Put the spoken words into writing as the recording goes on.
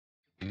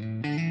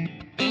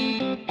Evening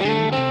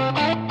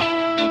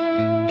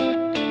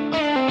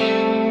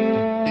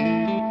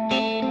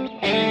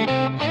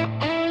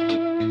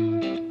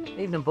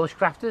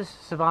bushcrafters,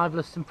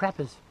 survivalists and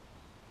preppers.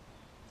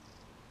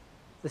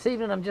 This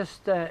evening I'm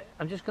just going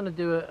to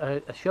do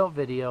a short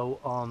video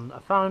on, I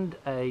found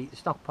a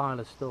stockpile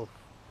of stuff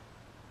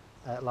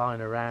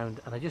lying around,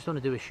 and I just want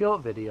to do a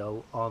short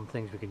video on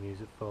things we can use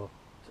it for.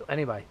 So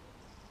anyway,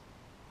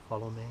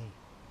 follow me.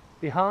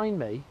 Behind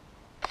me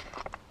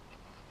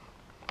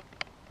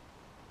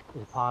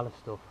is a pile of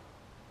stuff,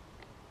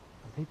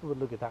 and people would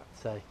look at that and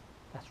say,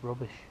 that's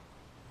rubbish.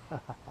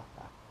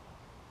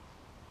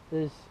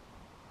 There's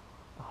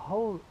a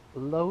whole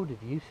load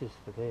of uses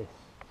for this,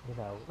 you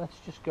know. Let's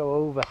just go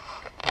over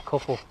a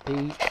couple.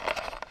 The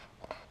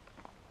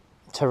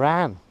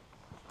terrain,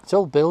 it's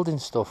old building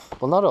stuff.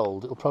 Well, not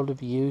old, it'll probably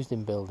be used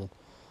in building,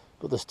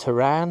 but there's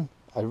terrain,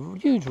 a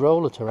huge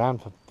roll of terrain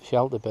for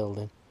shelter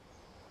building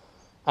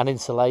and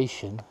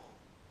insulation.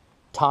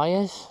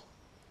 Tyres,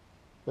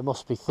 there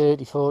must be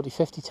 30, 40,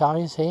 50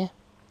 tyres here.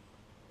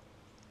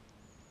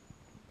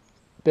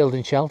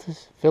 Building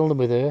shelters, fill them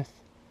with earth.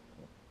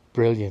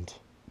 Brilliant.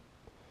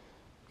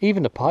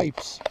 Even the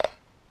pipes.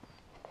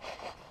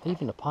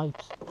 Even the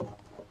pipes.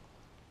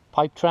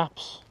 Pipe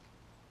traps.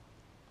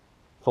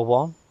 For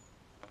one.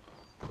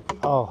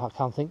 Oh, I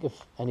can't think of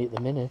any at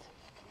the minute.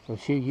 I'm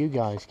sure you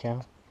guys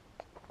can.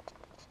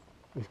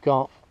 We've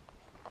got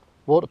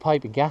water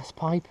pipe and gas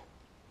pipe.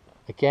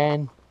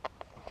 Again,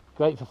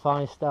 great for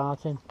fire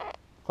starting,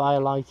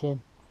 fire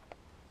lighting.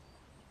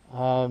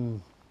 I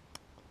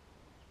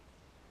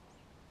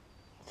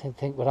don't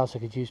think what else I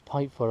could use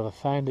pipe for. If I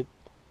found it.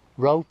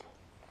 Rope.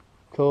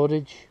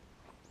 Cordage,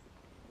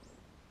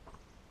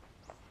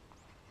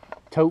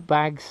 tote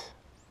bags,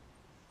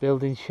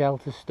 building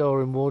shelters,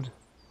 storing wood.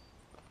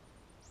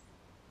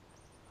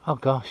 Oh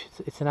gosh,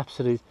 it's an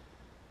absolute.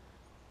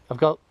 I've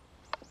got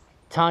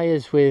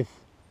tyres with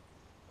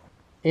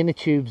inner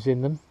tubes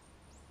in them,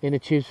 inner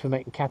tubes for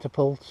making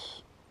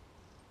catapults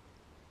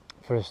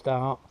for a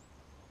start.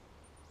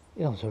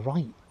 You know, it's a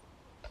right.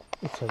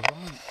 It's a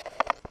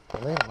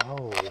right little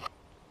old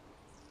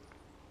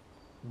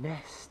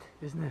nest,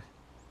 isn't it?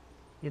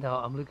 You know,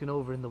 I'm looking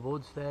over in the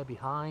woods there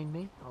behind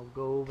me. I'll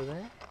go over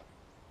there.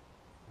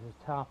 There's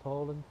a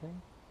tarpaulin thing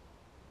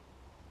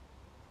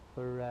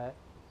for,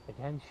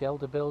 again,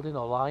 shelter building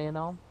or lying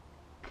on.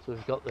 So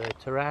we've got the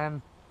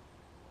terrain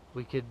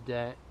we could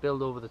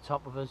build over the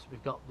top of us.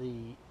 We've got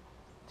the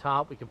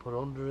tarp we can put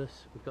under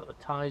us. We've got the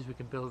ties we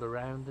can build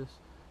around us.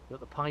 We've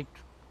got the pipe,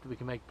 we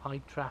can make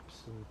pipe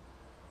traps and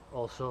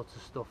all sorts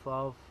of stuff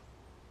of.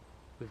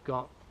 We've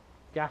got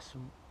gas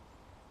and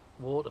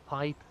water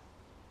pipe.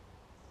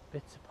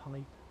 Bits of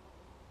pipe,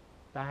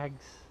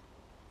 bags.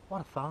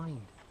 What a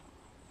find.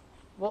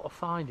 What a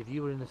find if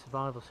you were in a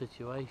survival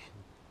situation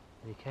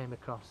and you came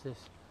across this.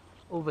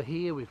 Over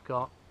here we've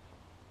got,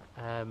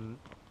 I've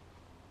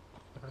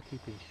got to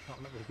keep these shot,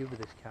 I'm not very good with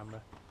this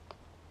camera.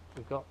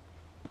 We've got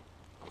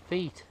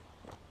feet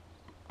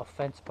of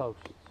fence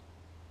posts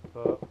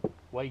for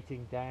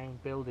weighting down,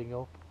 building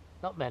up.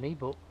 Not many,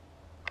 but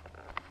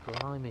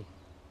blimey.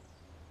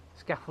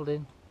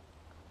 Scaffolding,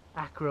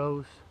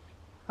 acros.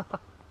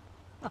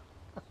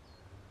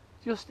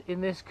 Just in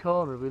this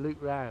corner, we look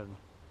round.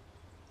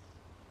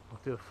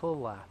 I'll do a full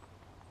lap,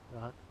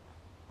 right?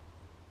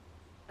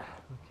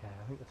 Okay,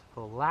 I think that's a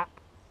full lap.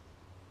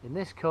 In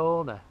this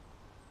corner,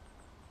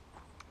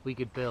 we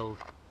could build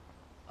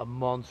a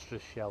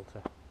monstrous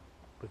shelter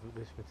with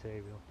this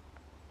material.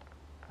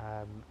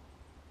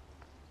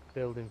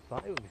 Building,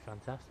 it would be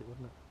fantastic,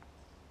 wouldn't it?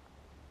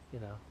 You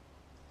know,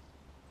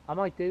 I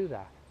might do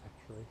that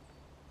actually,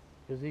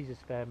 because these are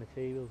spare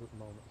materials at the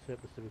moment,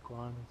 surplus to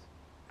requirements.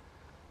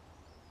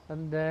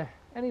 And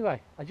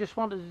anyway, I just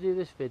wanted to do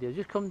this video.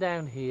 Just come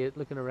down here,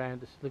 looking around,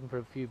 just looking for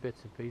a few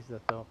bits and pieces. I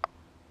thought,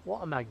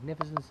 what a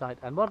magnificent sight.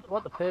 And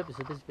what the purpose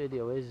of this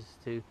video is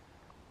to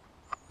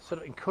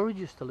sort of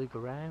encourage us to look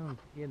around.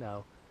 You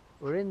know,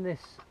 we're in this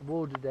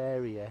wooded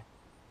area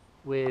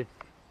with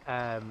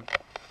a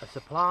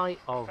supply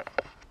of,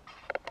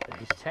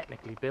 it's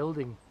technically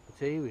building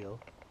material,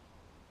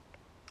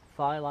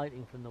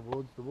 firelighting from the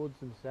woods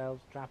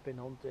themselves, trapping,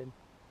 hunting.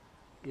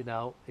 You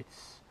know,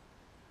 it's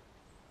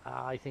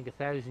I think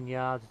 1,000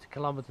 yards, it's a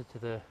kilometre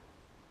to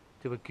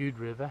a good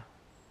river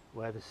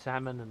where there's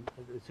salmon, and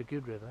it's a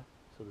good river,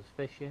 so there's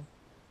fishing,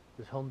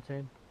 there's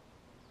hunting.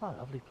 What a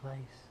lovely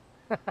place.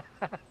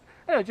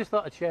 Anyway, I just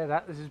thought I'd share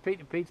that. This is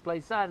Peter Pete's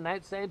Place signing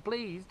out saying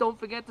please don't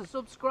forget to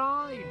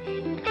subscribe.